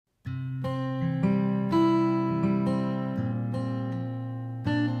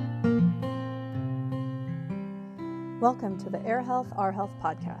Welcome to the Air Health, Our Health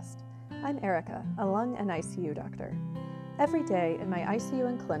podcast. I'm Erica, a lung and ICU doctor. Every day in my ICU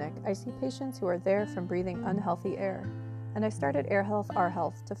and clinic, I see patients who are there from breathing unhealthy air, and I started Air Health, Our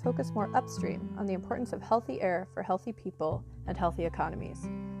Health to focus more upstream on the importance of healthy air for healthy people and healthy economies.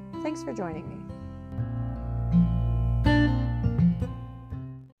 Thanks for joining me.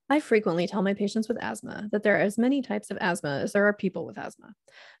 I frequently tell my patients with asthma that there are as many types of asthma as there are people with asthma.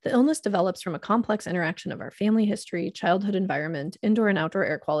 The illness develops from a complex interaction of our family history, childhood environment, indoor and outdoor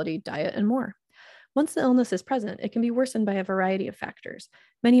air quality, diet, and more. Once the illness is present, it can be worsened by a variety of factors,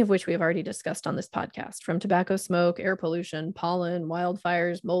 many of which we have already discussed on this podcast, from tobacco smoke, air pollution, pollen,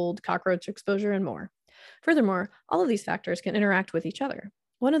 wildfires, mold, cockroach exposure, and more. Furthermore, all of these factors can interact with each other.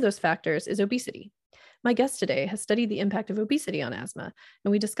 One of those factors is obesity. My guest today has studied the impact of obesity on asthma,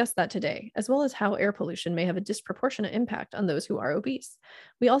 and we discussed that today, as well as how air pollution may have a disproportionate impact on those who are obese.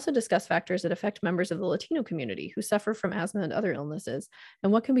 We also discuss factors that affect members of the Latino community who suffer from asthma and other illnesses,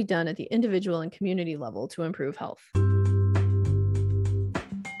 and what can be done at the individual and community level to improve health.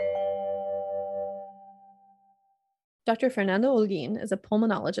 Dr. Fernando Holguin is a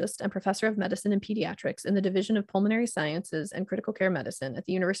pulmonologist and professor of medicine and pediatrics in the Division of Pulmonary Sciences and Critical Care Medicine at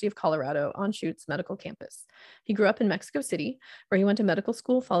the University of Colorado Anschutz Medical Campus. He grew up in Mexico City, where he went to medical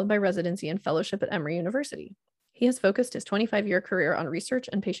school followed by residency and fellowship at Emory University. He has focused his 25-year career on research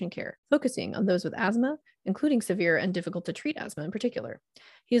and patient care, focusing on those with asthma, including severe and difficult to treat asthma in particular.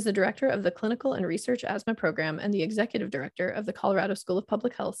 He is the director of the Clinical and Research Asthma Program and the executive director of the Colorado School of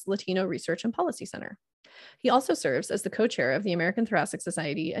Public Health's Latino Research and Policy Center. He also serves as the co-chair of the American Thoracic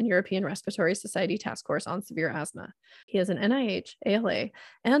Society and European Respiratory Society Task Force on Severe Asthma. He is an NIH, ALA,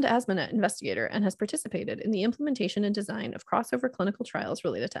 and AsthmaNet investigator and has participated in the implementation and design of crossover clinical trials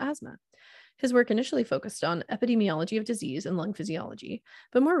related to asthma. His work initially focused on epidemiology of disease and lung physiology,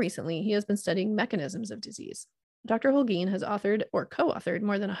 but more recently, he has been studying mechanisms of disease. Dr. Holguin has authored or co-authored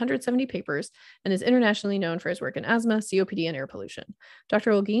more than 170 papers and is internationally known for his work in asthma, COPD, and air pollution.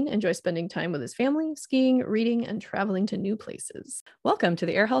 Dr. Holguin enjoys spending time with his family, skiing, reading, and traveling to new places. Welcome to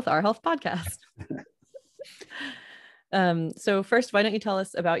the Air Health, Our Health podcast. So first, why don't you tell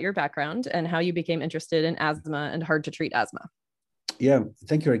us about your background and how you became interested in asthma and hard to treat asthma? Yeah,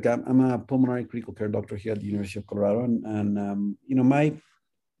 thank you, Erica. I'm a pulmonary critical care doctor here at the University of Colorado.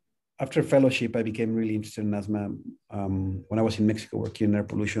 After fellowship, I became really interested in asthma when I was in Mexico working in air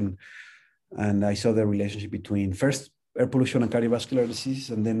pollution. And I saw the relationship between first air pollution and cardiovascular disease,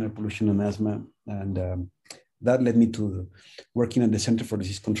 and then air pollution and asthma. And that led me to working at the Center for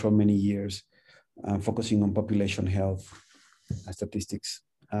Disease Control many years, focusing on population health, statistics,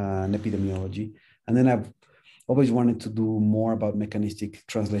 and epidemiology. And then I've always wanted to do more about mechanistic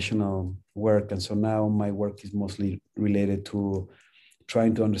translational work. And so now my work is mostly related to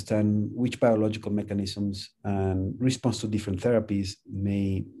trying to understand which biological mechanisms and response to different therapies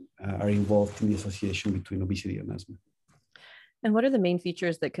are involved in the association between obesity and asthma. And what are the main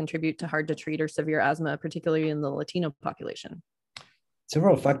features that contribute to hard to treat or severe asthma, particularly in the Latino population?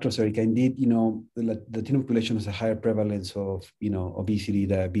 Several factors, Erica. Indeed, the Latino population has a higher prevalence of, obesity,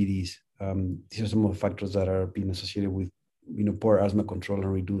 diabetes. These are some of the factors that are being associated with, poor asthma control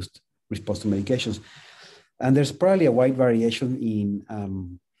and reduced response to medications. And there's probably a wide variation in,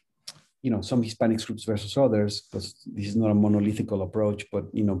 some Hispanic groups versus others, because this is not a monolithical approach. But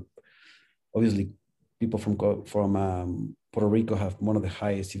obviously, people from Puerto Rico have one of the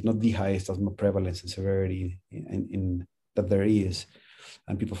highest, if not the highest, asthma prevalence and severity in that there is,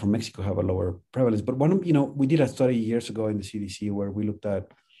 and people from Mexico have a lower prevalence. But we did a study years ago in the CDC where we looked at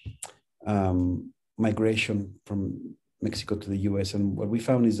migration from Mexico to the U.S. And what we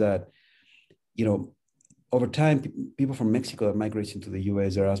found is that, over time, people from Mexico that migrate into the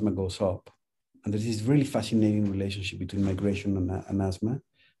U.S., their asthma goes up. And there's this really fascinating relationship between migration and asthma,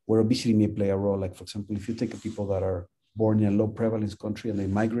 where obesity may play a role. Like, for example, if you take people that are born in a low prevalence country and they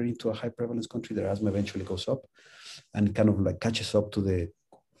migrate into a high prevalence country, their asthma eventually goes up and kind of like catches up to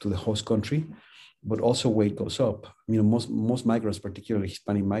the host country, but also weight goes up. Most migrants, particularly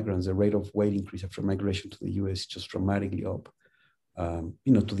Hispanic migrants, the rate of weight increase after migration to the U.S. is just dramatically up,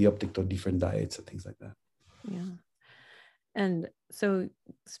 to the uptake of different diets and things like that. Yeah. And so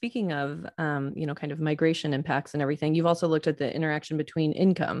speaking of, kind of migration impacts and everything, you've also looked at the interaction between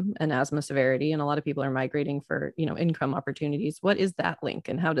income and asthma severity. And a lot of people are migrating for, income opportunities. What is that link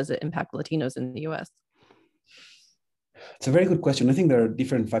and how does it impact Latinos in the U.S.? It's a very good question. I think there are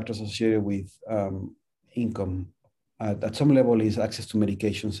different factors associated with income. At some level is access to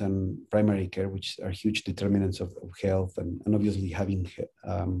medications and primary care, which are huge determinants of health and obviously having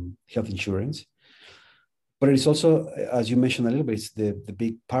health insurance. But it's also, as you mentioned a little bit, it's the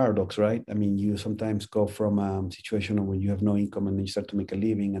big paradox, right? I mean, you sometimes go from a situation when you have no income and then you start to make a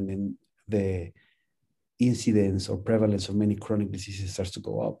living, and then the incidence or prevalence of many chronic diseases starts to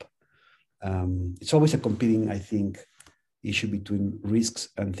go up. It's always a competing, I think, issue between risks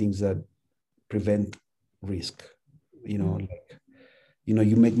and things that prevent risk. You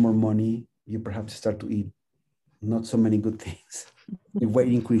make more money, you perhaps start to eat not so many good things. The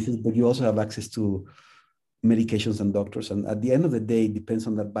weight increases, but you also have access to medications and doctors. And at the end of the day, it depends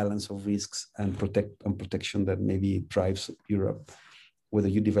on that balance of risks and protection that maybe drives Europe, whether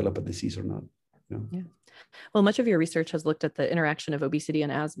you develop a disease or not. Yeah. Well, much of your research has looked at the interaction of obesity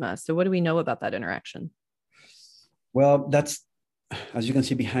and asthma. So what do we know about that interaction? Well, that's, as you can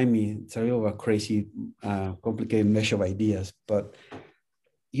see behind me, it's a little of a crazy, complicated mesh of ideas. But,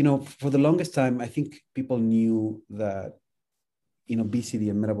 for the longest time, I think people knew that in obesity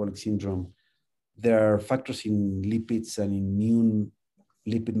and metabolic syndrome, there are factors in lipids and immune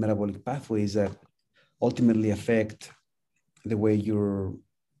lipid metabolic pathways that ultimately affect the way your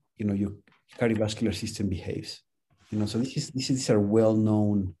cardiovascular system behaves. So these are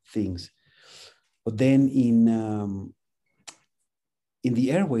well-known things. But then in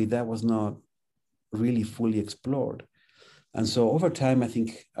the airway, that was not really fully explored. And so over time, I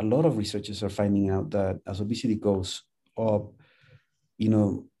think a lot of researchers are finding out that as obesity goes up,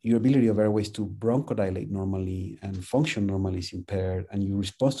 your ability of airways to bronchodilate normally and function normally is impaired, and your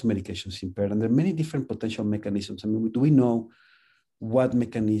response to medication is impaired. And there are many different potential mechanisms. I mean, do we know what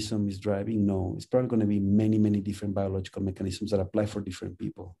mechanism is driving? No, it's probably going to be many, many different biological mechanisms that apply for different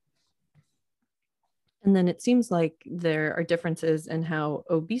people. And then it seems like there are differences in how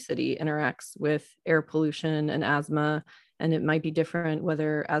obesity interacts with air pollution and asthma, and it might be different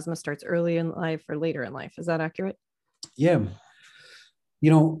whether asthma starts early in life or later in life. Is that accurate? Yeah.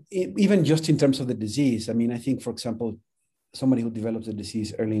 Even just in terms of the disease, I mean, I think, for example, somebody who develops a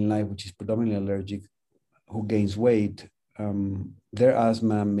disease early in life, which is predominantly allergic, who gains weight, their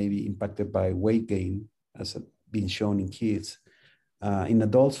asthma may be impacted by weight gain, as been shown in kids. In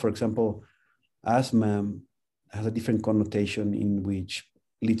adults, for example, asthma has a different connotation in which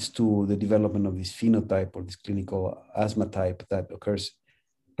leads to the development of this phenotype or this clinical asthma type that occurs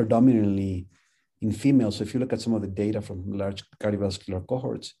predominantly in females. So if you look at some of the data from large cardiovascular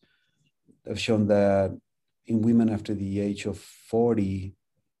cohorts, they've shown that in women after the age of 40,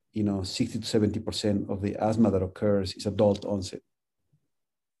 60 to 70% of the asthma that occurs is adult onset.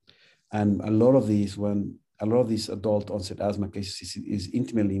 And a lot of these adult onset asthma cases is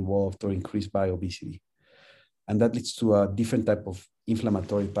intimately involved or increased by obesity. And that leads to a different type of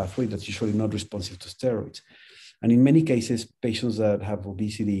inflammatory pathway that's usually not responsive to steroids. And in many cases, patients that have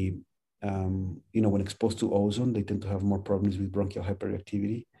obesity, when exposed to ozone, they tend to have more problems with bronchial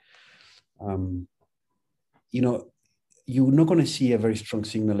hyperactivity. You're not going to see a very strong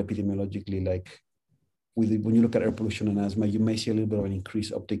signal epidemiologically, like when you look at air pollution and asthma, you may see a little bit of an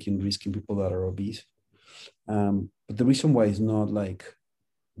increased uptake in risk in people that are obese. But the reason why it's not like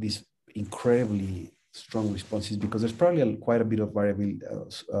this incredibly strong response is because there's probably quite a bit of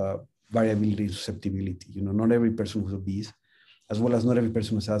variability in susceptibility. Not every person who's obese, as well as not every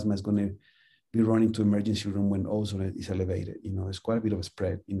person with asthma, is going to be running to emergency room when ozone is elevated. There's quite a bit of a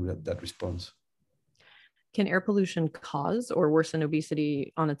spread in that response. Can air pollution cause or worsen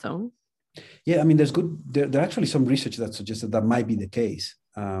obesity on its own? Yeah, I mean, there are actually some research that suggests that might be the case.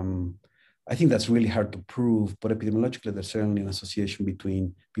 I think that's really hard to prove, but epidemiologically, there's certainly an association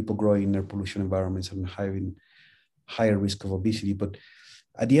between people growing in air pollution environments and having higher risk of obesity. But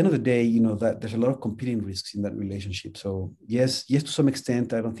at the end of the day, that there's a lot of competing risks in that relationship. So yes, to some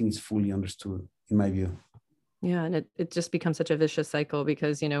extent, I don't think it's fully understood, in my view. Yeah, and it just becomes such a vicious cycle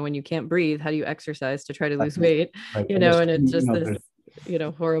because, when you can't breathe, how do you exercise to try to lose weight? Right. And it's just this,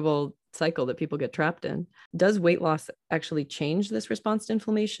 horrible cycle that people get trapped in. Does weight loss actually change this response to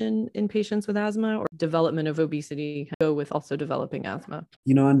inflammation in patients with asthma, or development of obesity go with also developing asthma?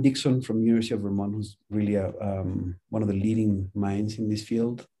 Ann Dixon from University of Vermont, who's really one of the leading minds in this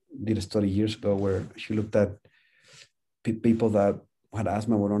field, did a study years ago where she looked at people that had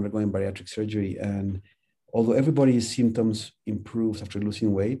asthma were undergoing bariatric surgery. And although everybody's symptoms improves after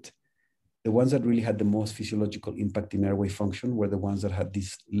losing weight, the ones that really had the most physiological impact in airway function were the ones that had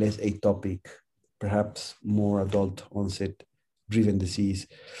this less atopic, perhaps more adult onset driven disease.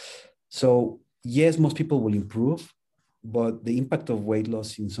 So yes, most people will improve, but the impact of weight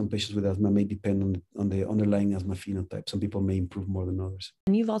loss in some patients with asthma may depend on the underlying asthma phenotype. Some people may improve more than others.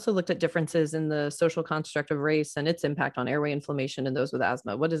 And you've also looked at differences in the social construct of race and its impact on airway inflammation in those with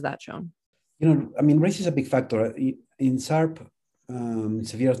asthma. What has that shown? Race is a big factor. In SARP,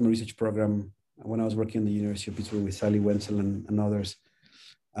 Severe Asthma Research Program, when I was working at the University of Pittsburgh with Sally Wenzel and others,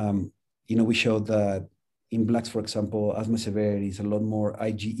 we showed that in Blacks, for example, asthma severity is a lot more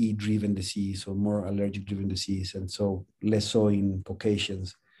IgE-driven disease or more allergic-driven disease, and so less so in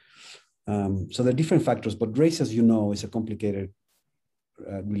Caucasians. So there are different factors, but race, as you know, is a complicated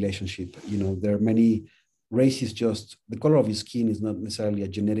relationship. There are many. Race is just the color of your skin is not necessarily a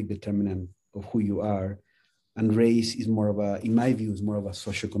genetic determinant of who you are, and race is more of in my view, is more of a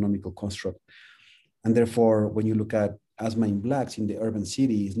socioeconomical construct. And therefore, when you look at asthma in Blacks in the urban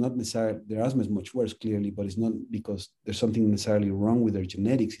city, it's not necessarily, their asthma is much worse, clearly, but it's not because there's something necessarily wrong with their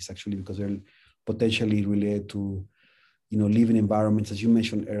genetics. It's actually because they're potentially related to, living environments, as you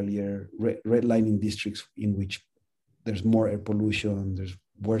mentioned earlier, redlining districts in which there's more air pollution, there's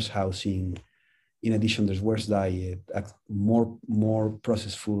worse housing. In addition, there's worse diet, more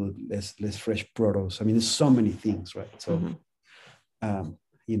processed food, less fresh produce. I mean, there's so many things, right? So,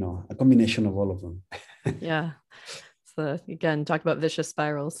 a combination of all of them. Yeah. So again, talk about vicious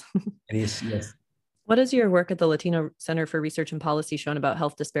spirals. It is, yes. What has your work at the Latino Center for Research and Policy shown about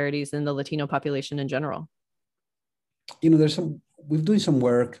health disparities in the Latino population in general? We're doing some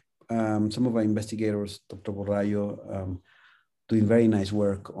work. Some of our investigators, Dr. Borrayo, doing very nice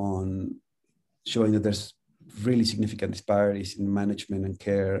work on showing that there's really significant disparities in management and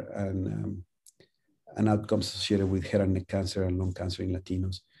care and outcomes associated with head and neck cancer and lung cancer in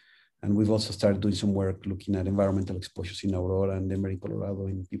Latinos. And we've also started doing some work looking at environmental exposures in Aurora and Denver, Colorado,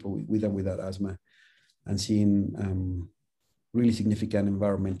 in people with and without asthma, and seeing really significant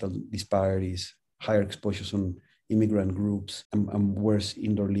environmental disparities, higher exposures on immigrant groups, and worse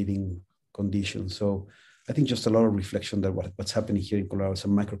indoor living conditions. So I think just a lot of reflection that what's happening here in Colorado is a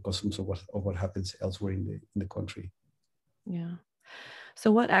microcosm of what happens elsewhere in the country. Yeah. So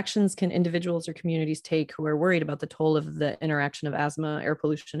what actions can individuals or communities take who are worried about the toll of the interaction of asthma, air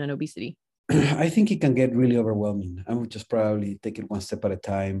pollution, and obesity? I think it can get really overwhelming. I would just probably take it one step at a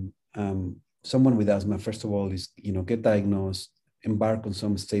time. Someone with asthma, first of all, is, get diagnosed, embark on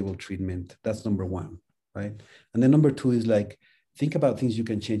some stable treatment. That's number one, right? And then number two is think about things you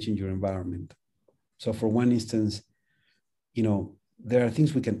can change in your environment. So for one instance, there are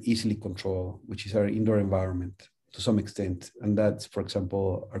things we can easily control, which is our indoor environment to some extent. And that's, for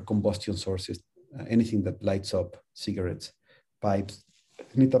example, our combustion sources, anything that lights up, cigarettes, pipes,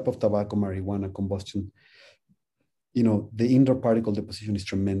 any type of tobacco, marijuana, combustion. The indoor particle deposition is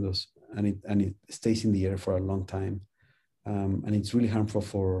tremendous, and it stays in the air for a long time. And it's really harmful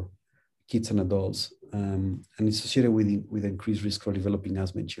for kids and adults. And it's associated with increased risk for developing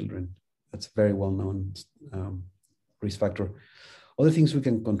asthma in children. That's a very well-known risk factor. Other things we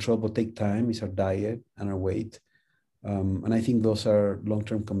can control but take time is our diet and our weight. And I think those are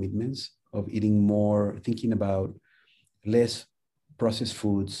long-term commitments of eating more, thinking about less processed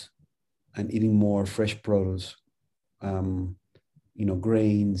foods and eating more fresh produce,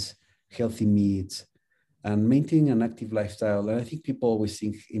 grains, healthy meats, and maintaining an active lifestyle. And I think people always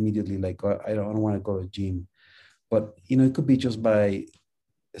think immediately I don't want to go to the gym. But, it could be just by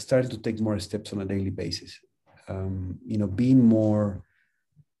starting to take more steps on a daily basis. Being more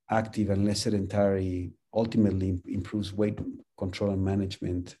active and less sedentary ultimately improves weight control and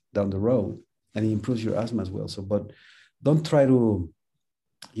management down the road, and it improves your asthma as well. So, but don't try to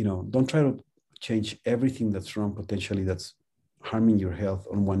change everything that's wrong, potentially that's harming your health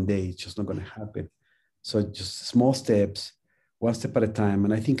on one day. It's just not going to happen. So just small steps, one step at a time.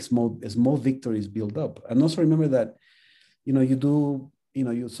 And I think small victories build up. And also remember that,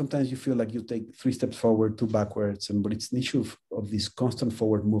 sometimes you feel like you take 3 steps forward, 2 backwards, but it's an issue of this constant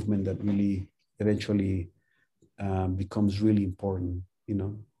forward movement that really eventually becomes really important,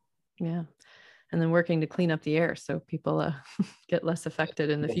 Yeah. And then working to clean up the air so people get less affected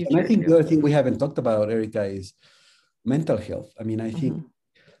in the future. And I think the other thing we haven't talked about, Erica, is mental health. I mean, I think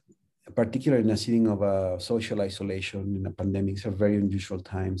particularly in a setting of social isolation in a pandemic, these are very unusual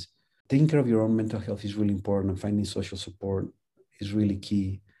times. Taking care of your own mental health is really important, and finding social support is really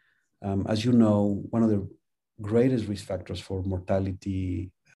key. As you know, one of the greatest risk factors for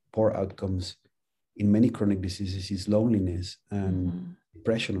mortality, poor outcomes in many chronic diseases is loneliness and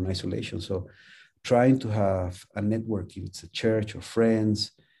depression and isolation. So trying to have a network, if it's a church or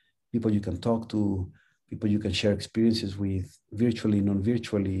friends, people you can talk to, people you can share experiences with, virtually,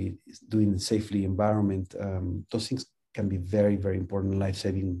 non-virtually, doing safely environment, those things can be very, very important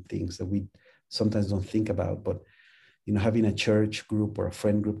life-saving things that we sometimes don't think about. But having a church group or a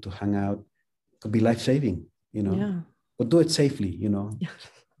friend group to hang out could be life-saving, but do it safely, Yeah.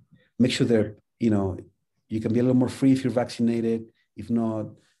 Make sure they're, you can be a little more free if you're vaccinated. If not,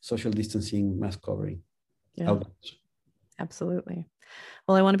 social distancing, mask covering. Yeah. Absolutely.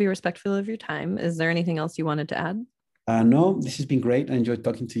 Well, I want to be respectful of your time. Is there anything else you wanted to add? No, this has been great. I enjoyed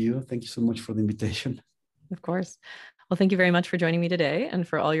talking to you. Thank you so much for the invitation. Of course. Well, thank you very much for joining me today and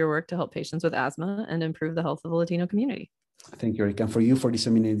for all your work to help patients with asthma and improve the health of the Latino community. Thank you, Eric. And for you for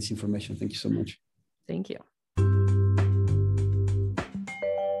disseminating this information. Thank you so much. Thank you.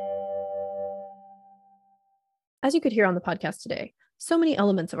 As you could hear on the podcast today, so many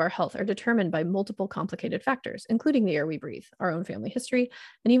elements of our health are determined by multiple complicated factors, including the air we breathe, our own family history,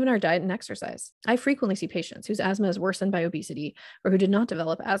 and even our diet and exercise. I frequently see patients whose asthma is worsened by obesity or who did not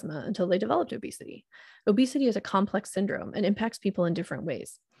develop asthma until they developed obesity. Obesity is a complex syndrome and impacts people in different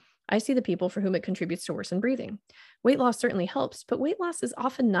ways. I see the people for whom it contributes to worsened breathing. Weight loss certainly helps, but weight loss is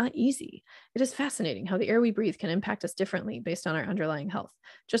often not easy. It is fascinating how the air we breathe can impact us differently based on our underlying health,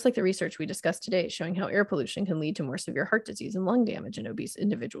 just like the research we discussed today showing how air pollution can lead to more severe heart disease and lung damage in obese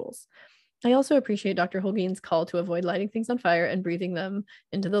individuals. I also appreciate Dr. Holguin's call to avoid lighting things on fire and breathing them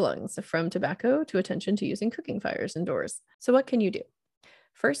into the lungs, from tobacco to attention to using cooking fires indoors. So what can you do?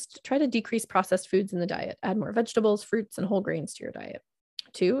 First, try to decrease processed foods in the diet. Add more vegetables, fruits, and whole grains to your diet.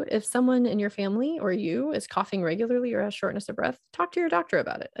 2, if someone in your family or you is coughing regularly or has shortness of breath, talk to your doctor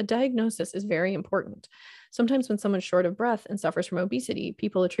about it. A diagnosis is very important. Sometimes when someone's short of breath and suffers from obesity,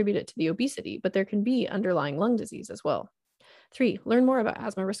 people attribute it to the obesity, but there can be underlying lung disease as well. 3, learn more about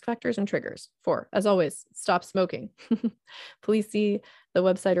asthma risk factors and triggers. 4, as always, stop smoking. Please see the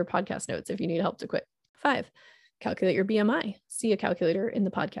website or podcast notes if you need help to quit. 5, calculate your BMI. See a calculator in the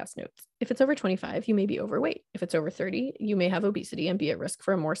podcast notes. If it's over 25, you may be overweight. If it's over 30, you may have obesity and be at risk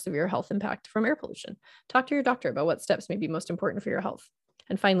for a more severe health impact from air pollution. Talk to your doctor about what steps may be most important for your health.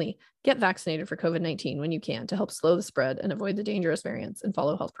 And finally, get vaccinated for COVID-19 when you can to help slow the spread and avoid the dangerous variants and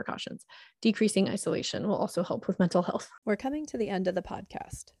follow health precautions. Decreasing isolation will also help with mental health. We're coming to the end of the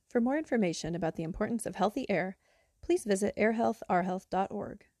podcast. For more information about the importance of healthy air, please visit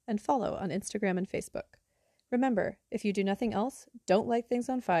airhealthourhealth.org and follow on Instagram and Facebook. Remember, if you do nothing else, don't light things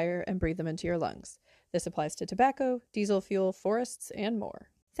on fire and breathe them into your lungs. This applies to tobacco, diesel fuel, forests, and more.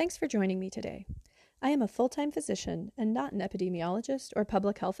 Thanks for joining me today. I am a full-time physician and not an epidemiologist or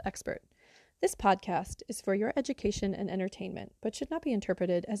public health expert. This podcast is for your education and entertainment, but should not be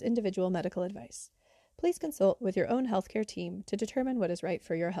interpreted as individual medical advice. Please consult with your own healthcare team to determine what is right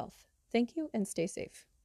for your health. Thank you and stay safe.